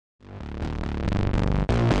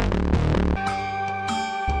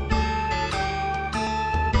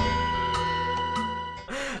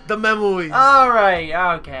The memories. Alright,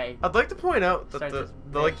 okay. I'd like to point out that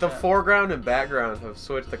the foreground and background have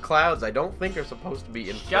switched. The clouds I don't think are supposed to be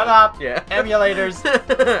in Shut front. up, Yeah. emulators.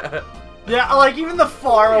 Yeah, like even the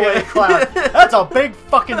faraway cloud. That's a big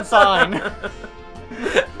fucking sign.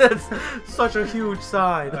 That's such a huge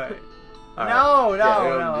sign. Alright. All right.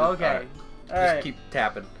 No, okay. Just keep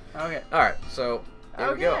tapping. Okay. Alright, so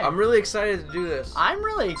there we go. I'm really excited to do this. I'm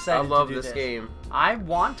really excited I love to do this game. I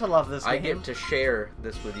want to love this game. I get to share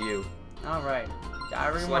this with you. Alright.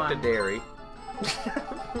 Diary Select 1. a dairy.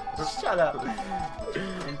 Shut up.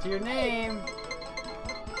 Enter your name.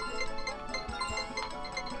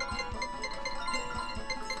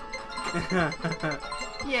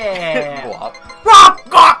 Yeah. Guap. Guap!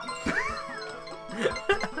 Guap!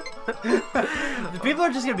 The people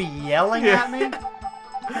are just gonna be yelling at me.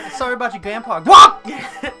 Sorry about your grandpa. Guap!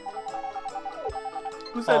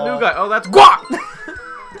 Who's that new guy? Oh, that's Guap!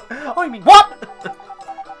 Oh, you mean Guap?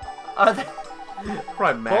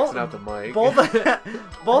 Probably maxing out the mic.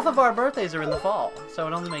 Both of our birthdays are in the fall, so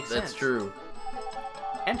it only makes sense. That's true.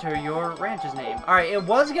 Enter your ranch's name. Alright, it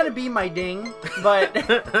was gonna be my ding, but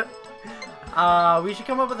we should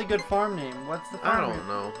come up with a good farm name. What's the farm name? I don't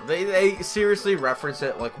know. They seriously reference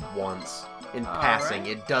it like once in passing.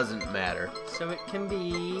 Right. It doesn't matter. So it can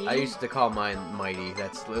be... I used to call mine Mighty.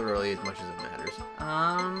 That's literally as much as it matters.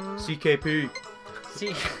 CKP.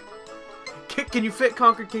 See... Can you fit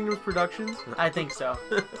Conquered Kingdoms Productions? I think so.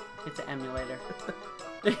 It's an emulator.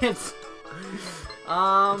 It's... It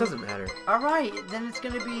doesn't matter. Alright, then it's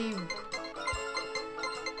gonna be...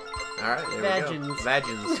 Alright, there we go.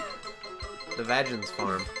 Vagins. The Vagins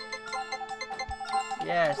farm.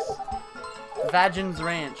 Yes. Vagins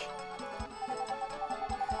Ranch.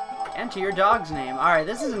 Enter your dog's name. Alright,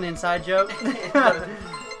 this is an inside joke.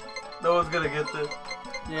 No one's gonna get this.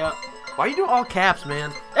 Yeah. Why you do all caps,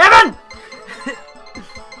 man? Evan!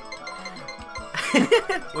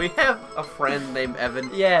 We have a friend named Evan.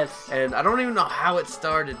 Yes. And I don't even know how it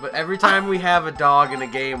started, but every time we have a dog in a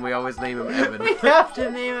game, we always name him Evan. We have to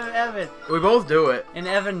name him Evan. We both do it. And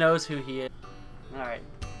Evan knows who he is. Alright.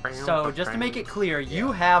 So, just to make it clear,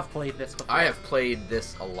 you have played this before. I have played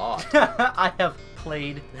this a lot. I have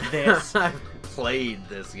played this. I've played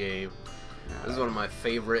this game. This is one of my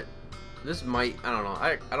favorite. This might, I don't know.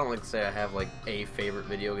 I don't like to say I have like a favorite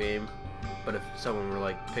video game. But if someone were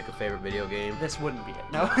like, pick a favorite video game. This wouldn't be it.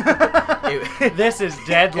 No. This is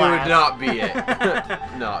dead last. It would not be it.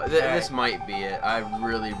 No, this might be it. I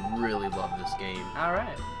really, really love this game.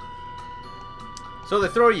 Alright. So they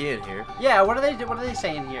throw you in here. Yeah, what are they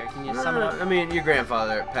saying here? Can you sum it up? I mean, your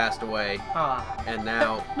grandfather passed away. And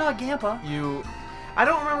now... Not Grandpa. I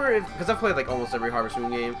don't remember if... Because I've played like almost every Harvest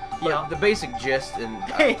Moon game. But yeah. The basic gist and...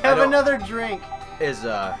 Hey, have another drink. Is,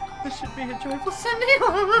 This should be a joyful Sunday.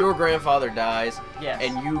 Your grandfather dies. Yes.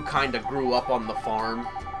 And you kind of grew up on the farm.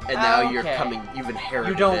 And now you've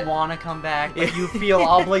inherited it. You don't want to come back, but you feel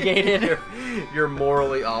obligated. You're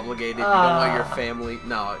morally obligated. You don't want your family...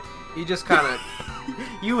 No, you just kind of...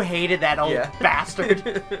 You hated that old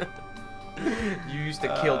bastard. You used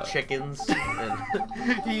to kill chickens.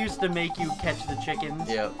 And he used to make you catch the chickens.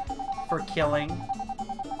 Yep. For killing.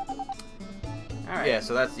 Alright. Yeah,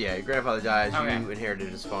 so that's, your grandfather dies, you inherited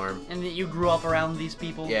his farm. And that you grew up around these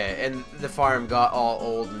people? Yeah, and the farm got all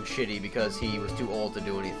old and shitty because he was too old to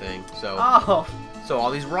do anything, so... Oh! So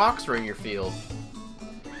all these rocks are in your field.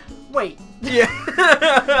 Wait. Yeah.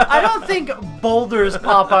 I don't think boulders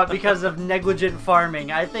pop up because of negligent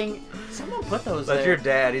farming. I think someone put those there. That's your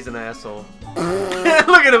dad, he's an asshole. Look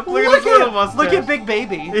at him, look at his little mustache. Look at Big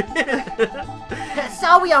Baby.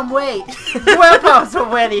 Sorry I'm late. Grandpa's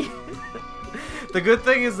already. The good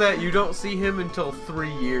thing is that you don't see him until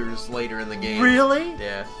 3 years later in the game. Really?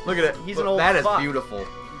 Yeah. Look at it. He's an old That fuck. is beautiful.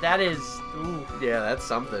 That is... Ooh. Yeah, that's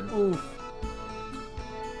something. Oof.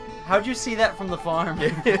 How'd you see that from the farm?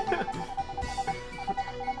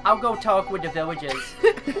 I'll go talk with the villagers.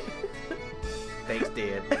 Thanks,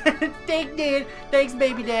 Dad. Thanks, Dad. Thanks,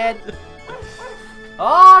 baby dad.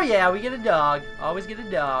 Oh, yeah, we get a dog. Always get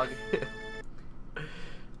a dog.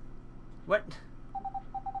 What?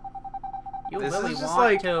 You really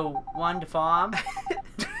want to farm?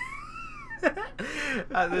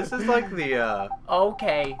 This is like the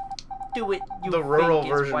Okay, do it. The rural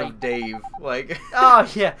version of Dave. Like, oh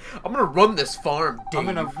yeah, I'm gonna run this farm, Dave. I'm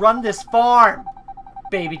gonna run this farm,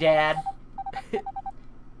 baby dad.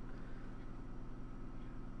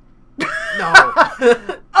 No.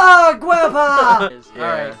 Oh, Grandpa.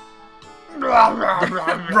 Yeah. All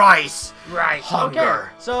right. Rice. Right. Hunger. Okay.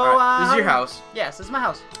 So right. This is your house. Yes, this is my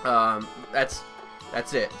house. That's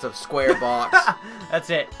That's it. It's a square box. That's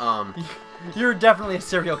it. You're definitely a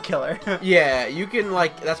serial killer. Yeah, you can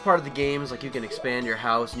that's part of the games. Like you can expand your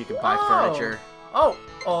house and you can buy furniture. Oh.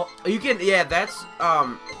 You can. Yeah, that's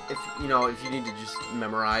if you need to just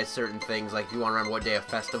memorize certain things. Like if you want to remember what day a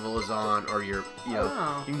festival is on, or you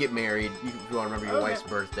can get married. If you want to remember your wife's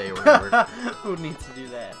birthday or whatever. Who needs to do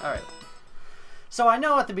that? All right. So I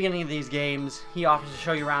know at the beginning of these games, he offers to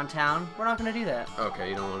show you around town. We're not going to do that. Okay,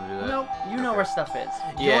 you don't want to do that? Nope, you know where stuff is.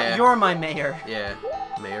 Yeah. You're my mayor. Yeah,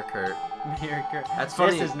 Mayor Kurt. Mayor Kurt. That's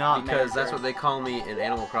funny this is not because Mayor that's Kurt. what they call me in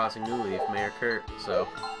Animal Crossing New Leaf, Mayor Kurt. So,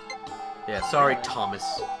 yeah, sorry, Thomas.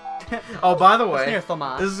 Oh, by the way,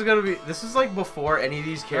 this is like before any of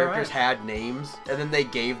these characters had names, and then they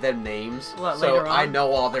gave them names. What, so later on? I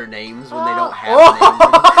know all their names when they don't have names.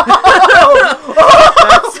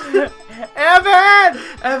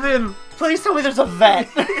 Evan! Please tell me there's a vet.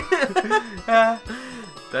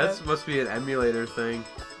 That must be an emulator thing.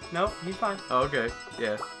 Nope, he's fine. Oh, okay.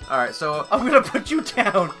 Yeah. Alright, so I'm gonna put you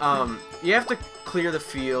down. You have to clear the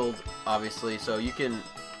field, obviously, so you can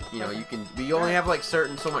you only have like so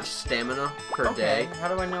much stamina per day. How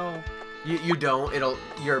do I know? You don't.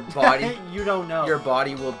 Your body You don't know. Your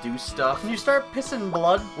body will do stuff. When you start pissing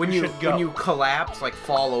blood, when you collapse, like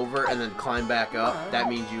fall over and then climb back up, that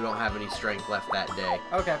means you don't have any strength left that day.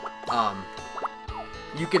 Okay.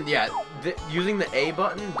 You can using the A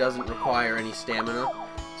button doesn't require any stamina,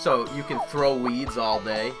 so you can throw weeds all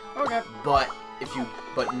day. Okay. But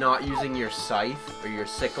not using your scythe or your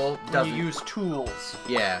sickle doesn't. You use tools.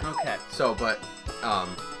 Yeah. Okay. So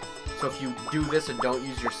if you do this and don't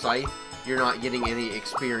use your scythe, you're not getting any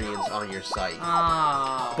experience on your scythe.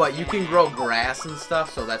 But you can grow grass and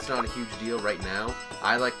stuff, so that's not a huge deal right now.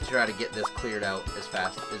 I like to try to get this cleared out as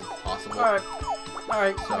fast as possible. Alright,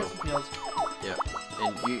 so fields. Yeah.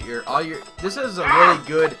 And this is a really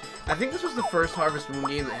good. I think this was the first Harvest Moon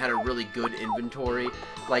game that had a really good inventory.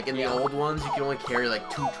 Like in the old ones, you can only carry like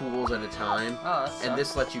 2 tools at a time. And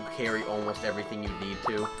this lets you carry almost everything you need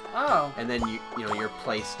to. And then your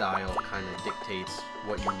play style kind of dictates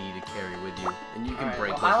what you need to carry with you, and you can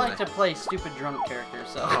break. I like to play stupid drunk characters,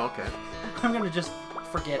 so. Oh, okay. I'm gonna just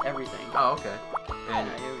forget everything. Oh, okay. And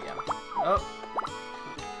here we go.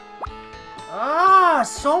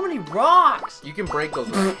 So many rocks! You can break those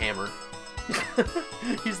with a hammer.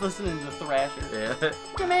 He's listening to Thrasher. Yeah.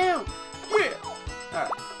 Come out! Yeah!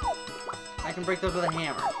 Alright. I can break those with a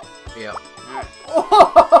hammer. Yeah. Alright.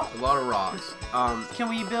 A lot of rocks. Can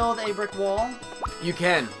we build a brick wall? You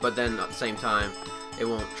can, but then at the same time, it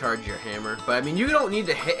won't charge your hammer. But I mean, you don't need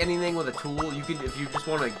to hit anything with a tool. You can, if you just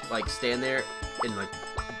want to like stand there and like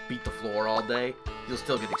beat the floor all day, you'll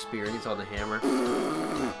still get experience on the hammer.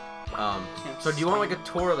 So do you want like a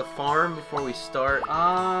tour of the farm before we start? Or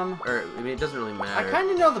I mean, it doesn't really matter. I kind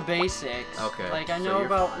of know the basics. Okay. Like I know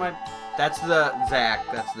about my. That's the Zach.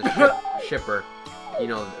 That's the shipper. You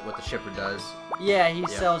know what the shipper does. Yeah, he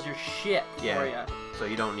sells your shit for you. So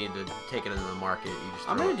you don't need to take it into the market. You just.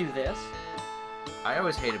 I'm gonna do this. I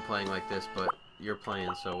always hated playing like this, but you're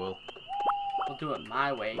playing, so we'll do it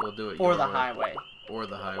my way. We'll do it or your the way. highway. Or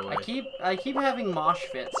the highway. I keep having mosh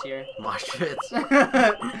fits here. Mosh fits. I'm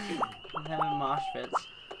having mosh fits.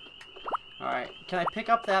 Alright, can I pick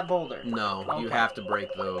up that boulder? No, you have to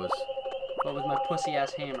break those. But with my pussy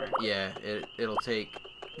ass hammer. Yeah, it'll take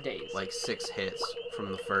days. Like 6 hits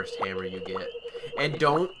from the first hammer you get. And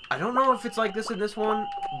I don't know if it's like this in this one,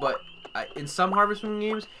 but in some Harvest Moon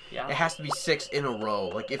games, it has to be 6 in a row.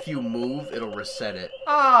 Like if you move, it'll reset it.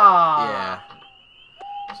 Yeah.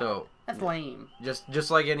 So that's lame.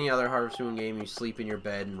 Just like any other Harvest Moon game, you sleep in your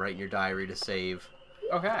bed and write in your diary to save.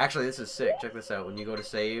 Okay. Actually, this is sick. Check this out. When you go to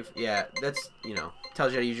save, that's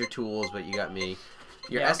tells you how to use your tools, but you got me.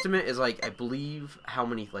 Your estimate is like, I believe, how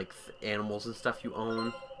many like animals and stuff you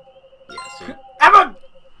own. Yeah, see.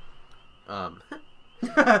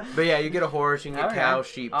 But yeah, you get a horse, you can get cow,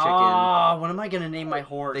 sheep, chicken. Oh, what am I gonna name my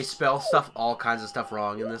horse? They spell all kinds of stuff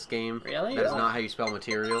wrong in this game. Really? That is not how you spell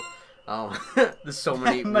material. There's so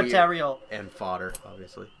many material and fodder,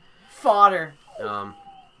 obviously. Fodder. So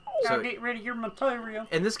get rid of your material.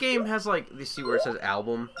 And this game has like, you see where it says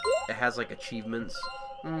album? It has like achievements.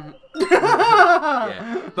 Yeah,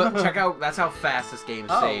 but check out, that's how fast this game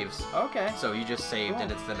saves. Okay. So you just saved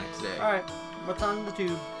and it's the next day. Alright, what's on the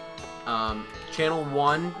tube? Channel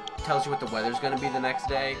 1 tells you what the weather's going to be the next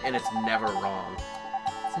day, and it's never wrong.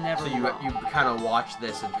 It's never wrong. So you kind of watch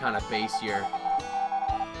this and kind of base your...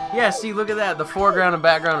 Yeah, see, look at that. The foreground and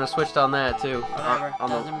background are switched on that, too. Whatever,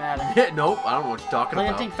 doesn't matter. Nope, I don't know what you're talking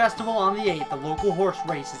about. Planting Festival on the 8th, the local horse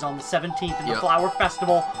race is on the 17th, and the Flower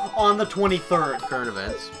Festival on the 23rd. Current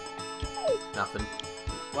events. Nothing.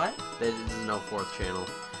 What? There is no 4th channel.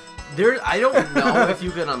 I don't know if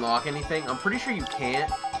you can unlock anything. I'm pretty sure you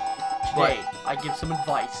can't. Today, I give some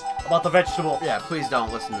advice about the vegetable. Yeah, please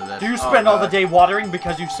don't listen to this. Do you spend all the day watering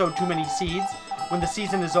because you sowed too many seeds? When the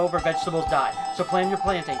season is over, vegetables die. So plan your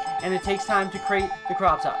planting, and it takes time to crate the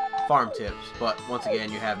crops up. Farm tips, but once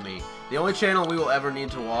again, you have me. The only channel we will ever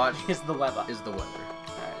need to watch is the weather.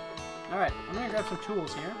 Alright, I'm gonna grab some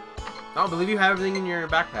tools here. Oh, I believe you have everything in your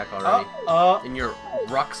backpack already. In your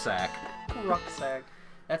rucksack. Rucksack.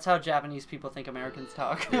 That's how Japanese people think Americans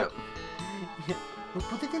talk. Yep. We'll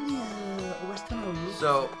put it in the Western rules.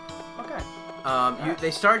 So, okay.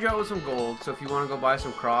 They start you out with some gold, so if you want to go buy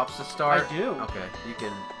some crops to start... I do. Okay, you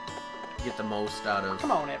can get the most out of...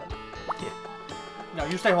 Come on, Evan. Yeah. No,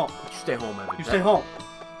 you stay home. You stay home, Evan. You stay home.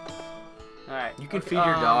 Alright. You can feed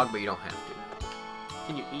your dog, but you don't have to.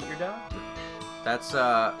 Can you eat your dog? That's,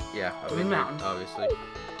 yeah. Green Mountain. Obviously.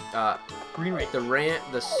 Green Range.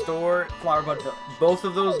 The store... Flower Bud Village. Both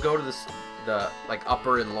of those go to the like,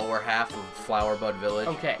 upper and lower half of Flower Bud Village.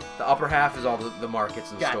 Okay. The upper half is all the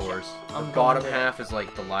markets and stores. The bottom half is,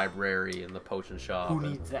 like, the library and the potion shop. Who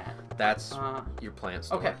needs that? That's your plant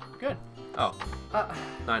store. Okay, good. Oh.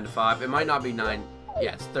 9 to 5. It might not be 9...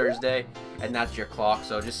 Yeah, it's Thursday, and that's your clock,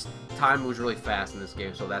 so just... Time moves really fast in this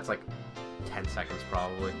game, so that's, like, 10 seconds,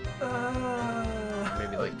 probably.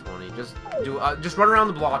 Maybe, like, 20. Just run around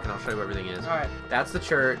the block, and I'll show you where everything is. Alright. That's the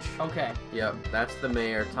church. Okay. Yep, that's the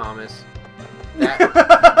mayor, Thomas. Hey,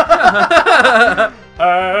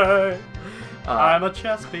 I'm a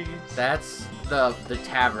chess piece. That's the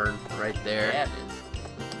tavern right there. Yeah, it is.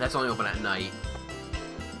 That's only open at night.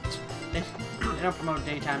 They don't promote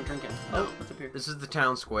daytime drinking. No. Oh, what's up here? This is the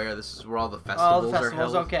town square. This is where all the festivals are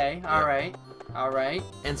held. Okay. Yeah. Alright. Alright.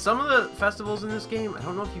 And some of the festivals in this game, I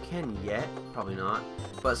don't know if you can yet. Probably not.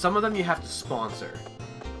 But some of them you have to sponsor.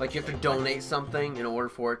 Like, you have to donate something in order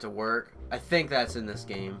for it to work. I think that's in this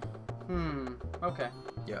game. Okay.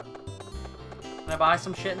 Yeah. Can I buy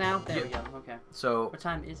some shit now? There we go. Okay. So. What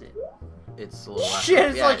time is it? It's a little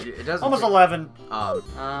shit, it's like it doesn't almost 11.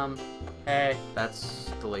 Hey. That's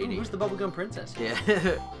the lady. Ooh, who's the bubblegum princess? Yeah.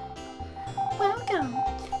 Welcome.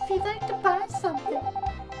 If you'd like to buy something,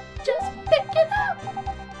 just pick it up.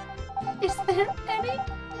 Is there anything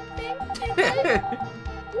you'd like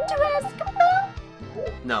to ask about?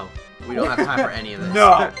 No, we don't have time for any of this.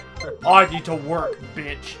 No. I need to work,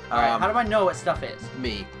 bitch. Alright, how do I know what stuff is?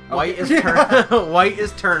 Me. Okay. White is white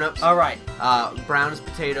is turnips. Alright. Brown is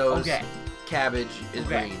potatoes. Okay. Cabbage is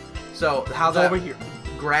green. So how it's that over here.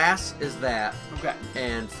 Grass is that. Okay.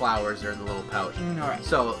 And flowers are in the little pouch. Alright.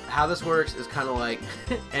 So how this works is kind of like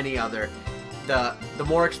any other. The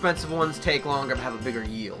more expensive ones take longer but have a bigger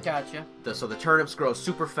yield. Gotcha. So the turnips grow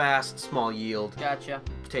super fast, small yield. Gotcha.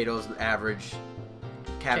 Potatoes average.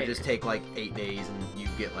 Cabbages take like 8 days and you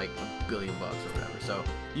get like $1 billion or whatever. So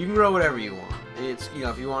you can grow whatever you want. It's, you know,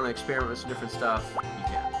 if you want to experiment with some different stuff, you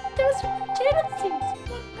can. There's potato seeds.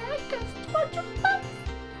 One bag costs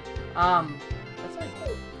 $200. That's like...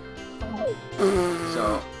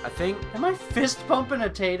 So I think. Am I fist pumping a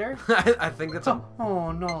tater? I think that's a.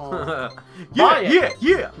 Oh no. Buy it.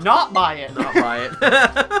 Yeah. Not buy it. Not buy it.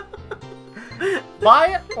 Buy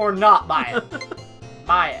it or not buy it.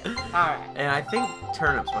 Buy it. Alright. And I think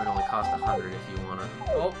turnips might only cost 100 if you wanna.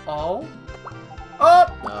 Oh.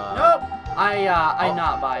 Nope. I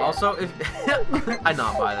not buy it. Also, if I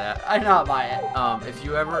not buy that. I not buy it. If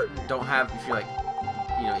you ever don't have, if you're like,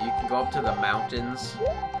 you know, you can go up to the mountains.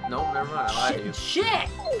 No, never mind. I lied to you. Shit,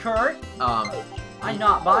 Kurt. I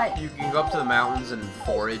not buy it. You can go up to the mountains and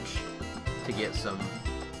forage to get some,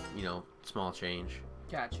 you know, small change.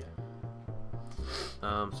 Gotcha.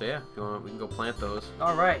 So yeah, if you want, we can go plant those.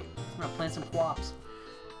 All right, I'm gonna plant some quaps.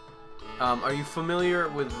 Are you familiar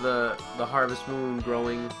with the Harvest Moon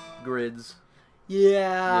growing grids?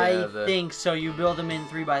 Yeah, I think so. You build them in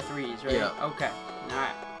 3x3s, right? Yeah. Okay. All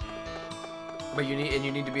right. But you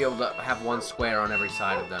need to be able to have one square on every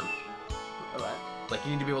side of them. What? Like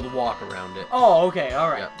you need to be able to walk around it. Oh, okay. All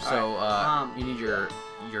right. Yep. So right. You need your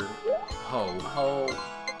hoe. Hoe.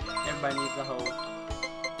 Everybody needs the hoe.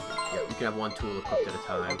 Yep. You can have one tool equipped at a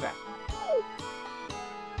time. Okay.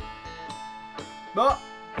 Oh.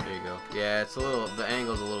 There you go. Yeah, it's a little. The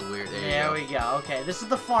angle's a little weird. There we go. Okay, this is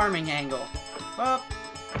the farming angle. Up.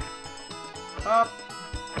 Up.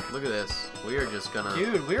 Look at this. We are just gonna.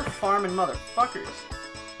 Dude, we're farming motherfuckers.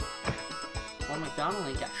 Well, McDonald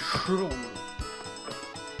ain't got shroom.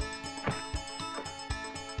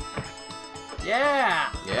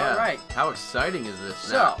 Yeah. Yeah. All right. How exciting is this?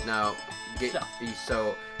 So. Now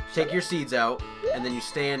take your seeds out, and then you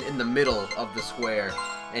stand in the middle of the square,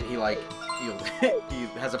 and he like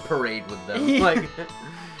he has a parade with them. Like,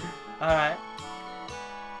 alright.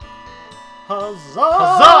 Huzzah!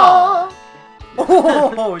 Huzzah!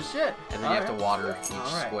 Oh shit! And then you have to water each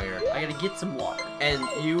square. I gotta get some water. And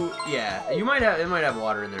it might have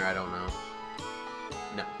water in there. I don't know.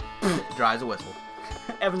 No, dry as a whistle.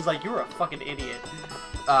 Evan's like, you're a fucking idiot.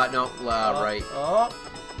 No, right. Oh.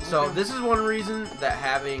 So this is one reason that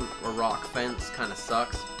having a rock fence kind of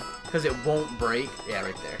sucks, because it won't break. Yeah,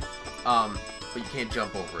 right there. But you can't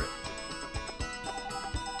jump over it.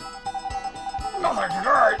 Nothing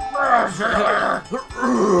tonight.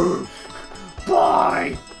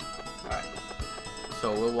 Bye. Alright.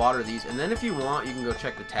 So we'll water these, and then if you want, you can go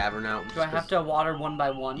check the tavern out. Do I have to water one by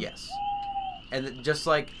one? Yes. And just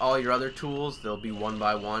like all your other tools, they'll be one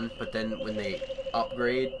by one, but then when they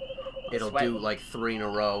upgrade, it'll do like 3 in a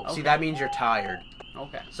row. Okay. See, that means you're tired.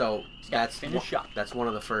 Okay. So that's one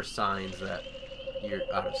of the first signs that you're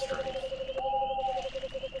out of strength.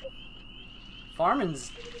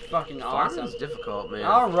 Farming's fucking awesome. Farming's difficult, man.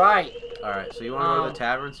 Alright. Alright, so you want to go to the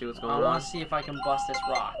tavern, see what's going on? I want to see if I can bust this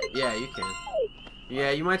rock. Yeah, you can.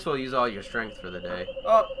 Yeah, you might as well use all your strength for the day.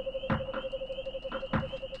 Oh.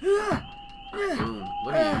 Boom.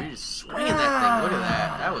 Look at you. You're just swinging that thing. Look at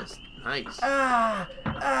that. That was nice.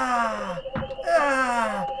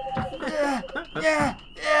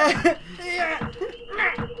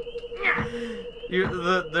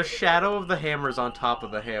 The shadow of the hammer's on top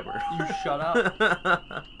of the hammer. You shut up.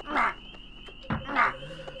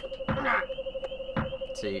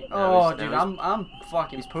 See. Oh, dude, I'm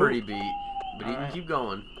fucking. He's pretty beat, but he can keep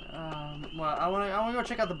going. Well, I wanna go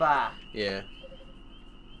check out the bar. Yeah.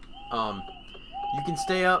 You can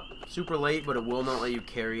stay up super late, but it will not let you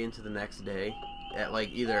carry into the next day at like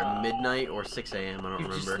either midnight or 6 a.m. I don't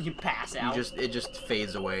remember. You pass out. It just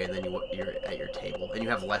fades away, and then you're at your table, and you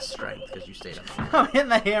have less strength because you stayed up. I'm hitting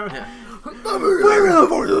the hammer.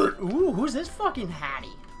 Ooh, who's this fucking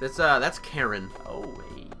hattie? That's Karen. Oh,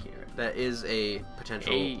 hey, Karen. That is a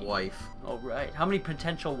potential wife. All right. How many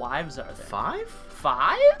potential wives are there? 5?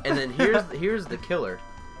 5? And then here's the killer.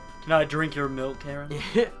 Can I drink your milk, Karen?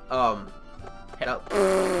 That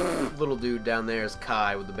little dude down there is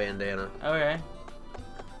Kai with the bandana. Okay.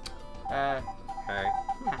 Hey.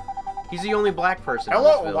 He's the only black person.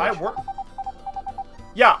 Hello, in this I village. work.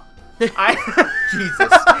 Yeah.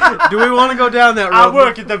 Jesus. Do we want to go down that road? I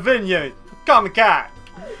work at the vineyard. Call me Kai.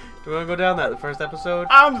 Do we want to go down that the first episode?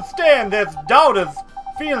 I understand there's daughter's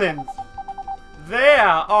feelings. There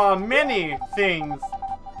are many things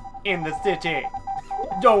in the city.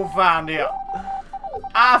 Don't find out.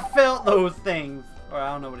 I felt those things. Or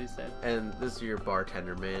I don't know what he said. And this is your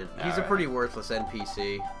bartender, man. He's a pretty worthless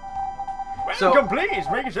NPC. Welcome, please.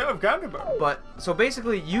 Make yourself comfortable. But, so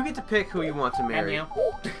basically, you get to pick who you want to marry. And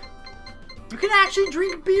you can actually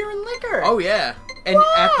drink beer and liquor. Oh, yeah. And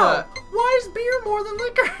wow. Why is beer more than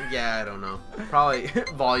liquor? Yeah, I don't know. Probably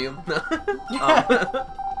volume.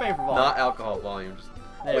 Paying for volume. Not alcohol volume, just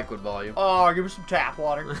liquid volume. Oh, give me some tap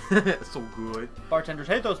water. So good. Bartenders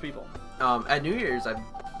hate those people. At New Year's,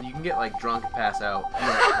 you can get like drunk and pass out.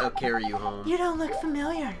 And they'll carry you home. You don't look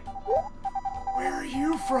familiar. Where are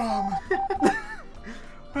you from?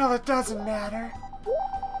 Well, it doesn't matter.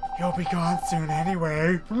 You'll be gone soon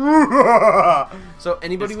anyway. So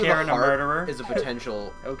anybody with a heart murderer? is a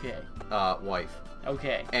potential wife.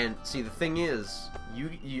 Okay. And see, the thing is,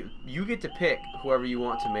 you get to pick whoever you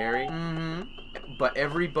want to marry. Mm-hmm. But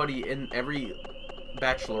everybody in every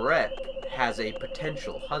bachelorette has a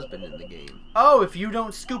potential husband in the game. Oh, if you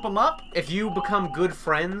don't scoop them up? If you become good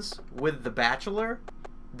friends with the bachelor,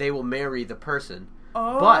 they will marry the person.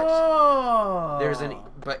 Oh.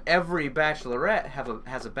 But every bachelorette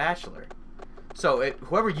has a bachelor. So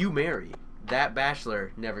whoever you marry, that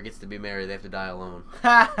bachelor never gets to be married. They have to die alone.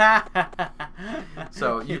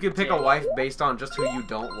 So you can pick a wife based on just who you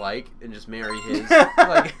don't like and just marry his.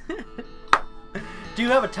 Like. Do you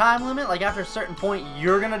have a time limit? Like after a certain point,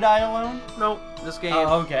 you're gonna die alone? Nope. This game,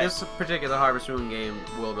 this particular Harvest Moon game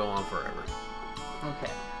will go on forever. Okay.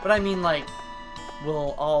 But I mean, like,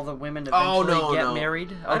 will all the women eventually get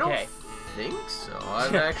married? Okay. I don't think so.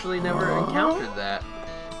 I've actually never encountered that.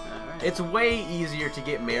 Right. It's way easier to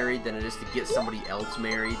get married than it is to get somebody else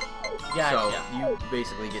married. Gotcha. So you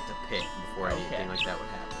basically get to pick before anything like that would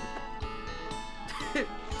happen.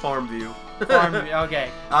 Farm view. Okay.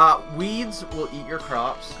 Weeds will eat your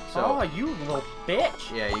crops. So oh, you little bitch.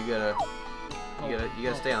 Yeah, you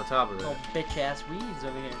gotta stay on top of it. Little bitch ass weeds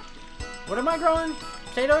over here. What am I growing?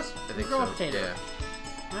 Potatoes? I think growing so. potatoes.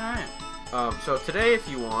 Yeah. All right. So today, if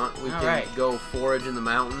you want, we can go forage in the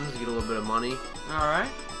mountains, get a little bit of money. All right.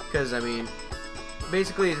 Because I mean,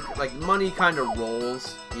 basically, like, money kind of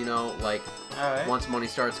rolls, you know, like, Alright. once money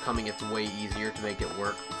starts coming, it's way easier to make it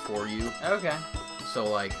work for you. Okay. So,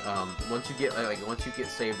 like, once you get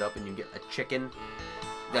saved up and you get a chicken,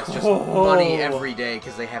 that's just money every day,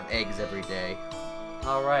 because they have eggs every day.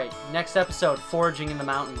 Alright, next episode, foraging in the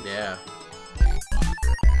mountains. Yeah.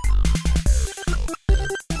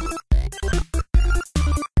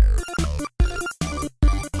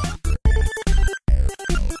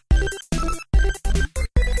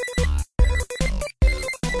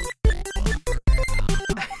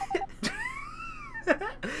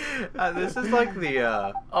 This is like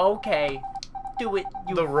the Okay. Do it,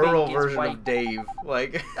 you the rural think it's version white. of Dave.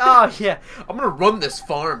 Like, Oh, yeah. I'm gonna run this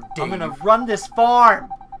farm, Dave. I'm gonna run this farm,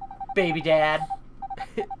 baby dad.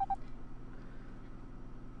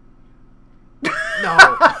 No.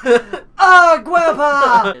 Oh,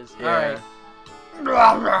 Grandpa! Yeah.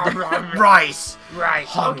 Alright. Rice. Right.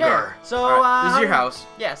 Hunger. Okay. So, All right, this is your house.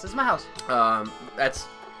 Yes, this is my house. That's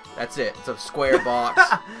it. It's a square box.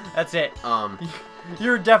 That's it.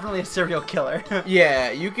 You're definitely a serial killer.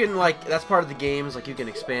 Yeah, you can, like, that's part of the games, like, you can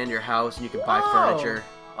expand your house and you can buy furniture.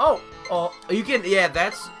 Oh. You can, yeah,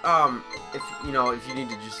 that's, if, you know, if you need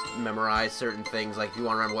to just memorize certain things, like, if you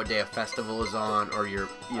want to remember what day a festival is on, or your,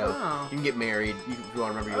 you know, you can get married, if you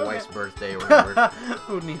want to remember your wife's birthday or whatever.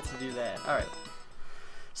 Who needs to do that? Alright.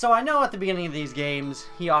 So I know at the beginning of these games,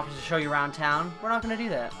 he offers to show you around town. We're not going to do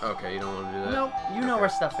that. Okay, you don't want to do that? Nope, you know where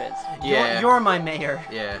stuff is. Yeah. You're my mayor.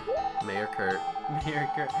 Yeah, Mayor Kurt. Mayor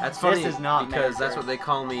Kurt. That's funny, This is not because Mayor that's Kurt. what they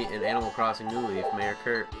call me in Animal Crossing New Leaf, Mayor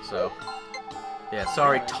Kurt, so... Yeah,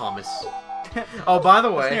 sorry, Alright. Thomas. Oh, by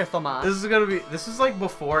the way, near Thomas. this is like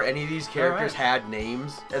before any of these characters Alright. had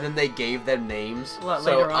names, and then they gave them names. What,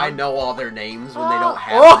 so later on? I know all their names when they don't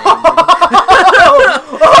have names.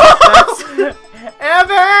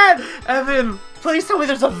 Evan! Please tell me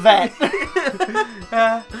there's a vet.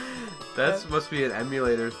 That must be an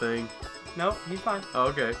emulator thing. Nope, he's fine. Oh,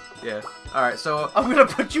 okay. Yeah. Alright, so I'm gonna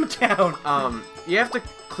put you down. you have to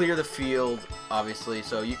clear the field, obviously,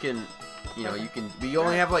 so you can, you know, you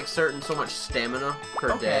only have like so much stamina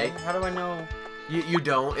per day. How do I know? You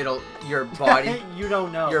don't. Your body You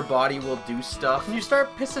don't know. your body will do stuff. When you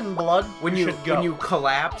start pissing blood, When you you should go. when you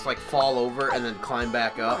collapse, like fall over and then climb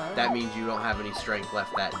back up, Alright. that means you don't have any strength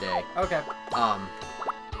left that day. Okay.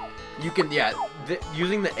 You can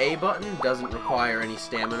using the A button doesn't require any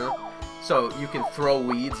stamina, so you can throw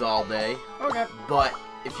weeds all day. Okay. But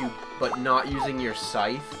not using your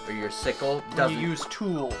scythe or your sickle doesn't. You use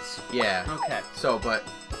tools. Yeah. Okay. So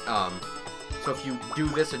if you do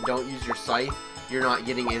this and don't use your scythe, you're not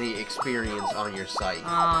getting any experience on your scythe.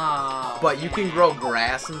 Oh, But you can grow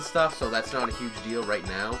grass and stuff, so that's not a huge deal right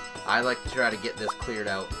now. I like to try to get this cleared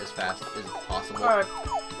out as fast as possible. Alright,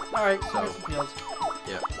 So- here's the fields.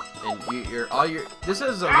 Yeah. And this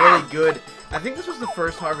is a really good. I think this was the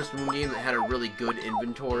first Harvest Moon game that had a really good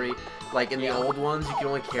inventory. Like in the old ones, you can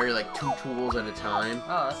only carry like 2 tools at a time.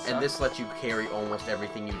 Oh, that sucks. And this lets you carry almost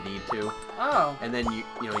everything you need to. Oh. And then you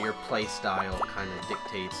know your play style kind of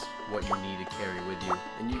dictates what you need to carry with you,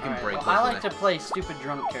 and you can Alright, break well, those. I like to play stupid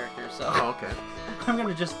drunk characters, so Oh, okay. I'm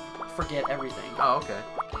gonna just forget everything. Oh, okay.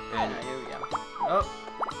 And Alright, here we go. Oh.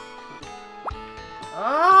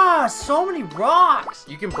 Ah, so many rocks!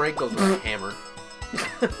 you can break those with a hammer.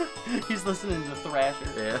 He's listening to Thrasher.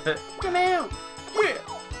 Yeah. Come out! Yeah!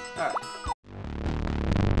 Alright.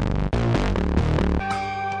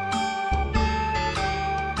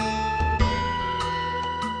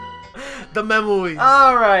 The memories.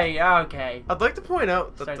 Alright, okay. I'd like to point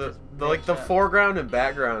out that Start this the bitch up. foreground and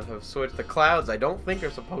background have switched. The clouds I don't think are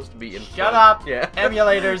supposed to be in. Shut front. up! Yeah.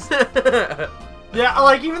 Emulators. Yeah,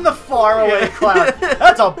 like even the faraway cloud.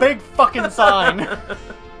 That's a big fucking sign.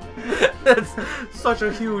 That's such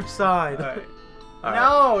a huge sign. Alright. Alright.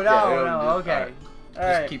 No, Yeah, we don't no, do- okay. alright.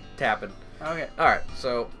 Alright. Just keep tapping. Okay. Alright,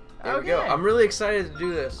 so here we go. Okay. I'm really excited to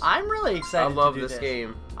do this. I'm really excited I love to do this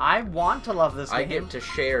game. I want to love this game. I get to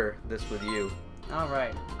share this with you.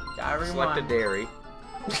 Alright. Diary Select a 1. dairy.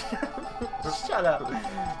 Shut up.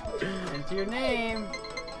 Enter your name.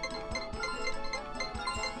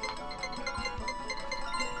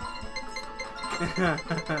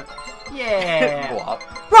 Yeah. Glop.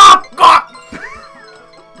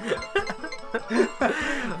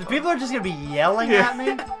 The people are just gonna be yelling at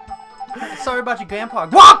me. Sorry about your grandpa.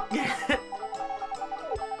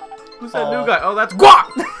 Who's that new guy? Oh, that's Guap!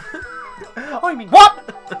 Oh, you mean what?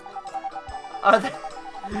 Probably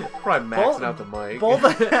maxing out the mic.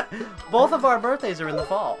 Both of our birthdays are in the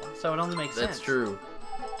fall, so it only makes sense. That's true.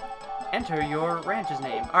 Enter your ranch's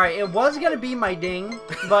name. Alright, it was gonna be my ding,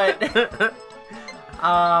 but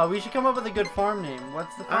We should come up with a good farm name.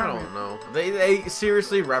 What's the farm I don't know. They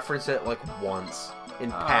seriously reference it like once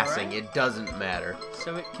in passing. Right. It doesn't matter.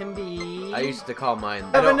 So it can be... I used to call mine...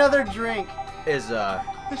 Have another drink. This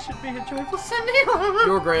should be a joyful Sunday.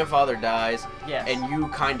 Your grandfather dies, yes. and you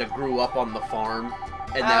kind of grew up on the farm,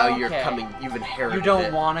 and now you've inherited You don't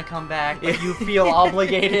it. want to come back, but you feel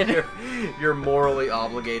obligated. You're morally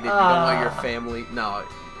obligated. You don't want your family... No,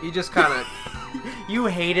 you just kind of... You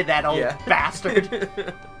hated that old bastard.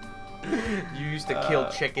 You used to kill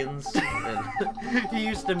chickens. And he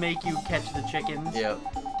used to make you catch the chickens. Yep.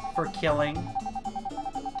 For killing.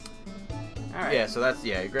 Alright. Yeah, so that's,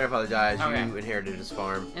 your grandfather dies, you inherited his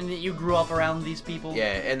farm. And you grew up around these people?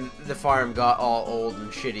 Yeah, and the farm got all old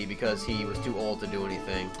and shitty because he was too old to do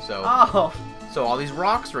anything, so... Oh! So all these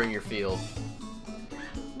rocks are in your field.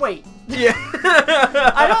 Wait. Yeah.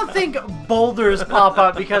 I don't think boulders pop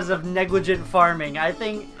up because of negligent farming. I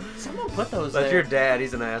think someone put those there. That's your dad,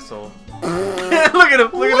 he's an asshole. Look at him,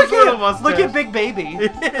 look at his little mustache. Look at Big Baby.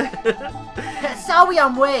 Sorry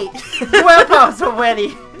I'm late. Grandpa's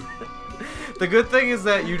already. The good thing is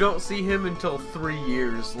that you don't see him until 3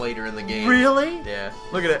 years later in the game. Really? Yeah.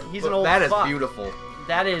 Look at it. He's an old That fuck. is beautiful.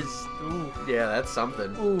 That is... Oof. Yeah, that's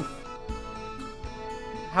something. Oof.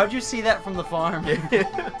 How'd you see that from the farm?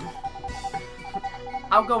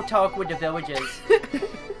 I'll go talk with the villagers.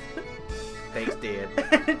 Thanks, Dad.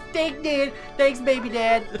 Thanks, Dad. Thanks, baby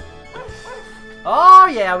dad. Oh,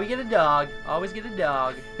 yeah, we get a dog. Always get a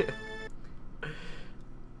dog.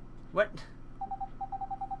 What?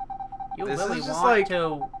 You This really is just want like- to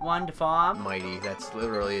one to farm? Mighty. That's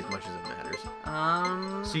literally as much as it matters.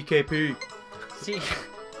 CKP. See,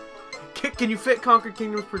 Can you fit Conquered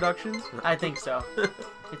Kingdoms Productions? I think so.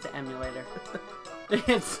 It's an emulator.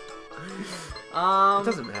 It's It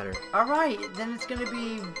doesn't matter. All right, then it's gonna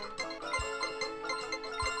be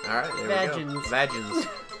All right, there we go. Vagins. Vagins.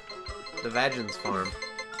 The Vagins farm.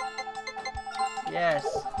 Yes.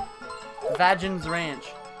 Vagins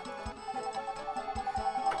Ranch.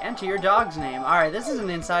 Enter your dog's name. All right, this is an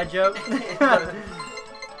inside joke.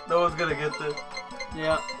 No one's gonna get this.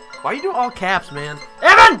 Yeah. Why you do all caps, man?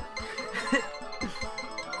 Evan!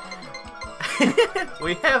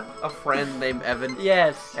 We have a friend named Evan.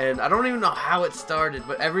 Yes. And I don't even know how it started,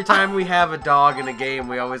 but every time we have a dog in a game,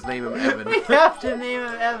 we always name him Evan. We have to name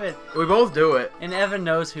him Evan. We both do it. And Evan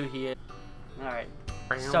knows who he is. Alright.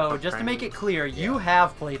 So, just to make it clear, you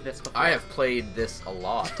have played this before. I have played this a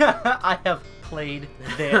lot. I have played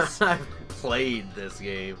this. I've played this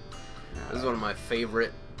game. This is one of my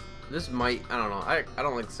favorite. This might, I don't know. I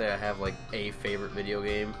don't like to say I have like a favorite video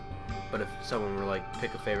game, but if someone were like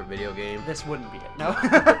pick a favorite video game, This wouldn't be it. No.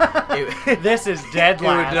 This is dead it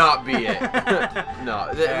last. would not be it. No,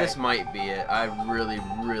 this might be it. I really,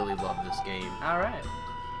 really love this game. All right.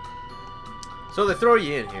 So they throw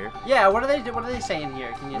you in here. Yeah. What are they saying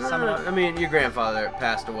here? Can you sum it up? I mean, your grandfather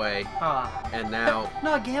passed away, Ah. and now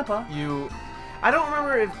Not Gampa. you. I don't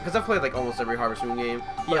remember if because I've played like almost every Harvest Moon game.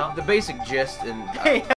 But Yeah. the basic gist and.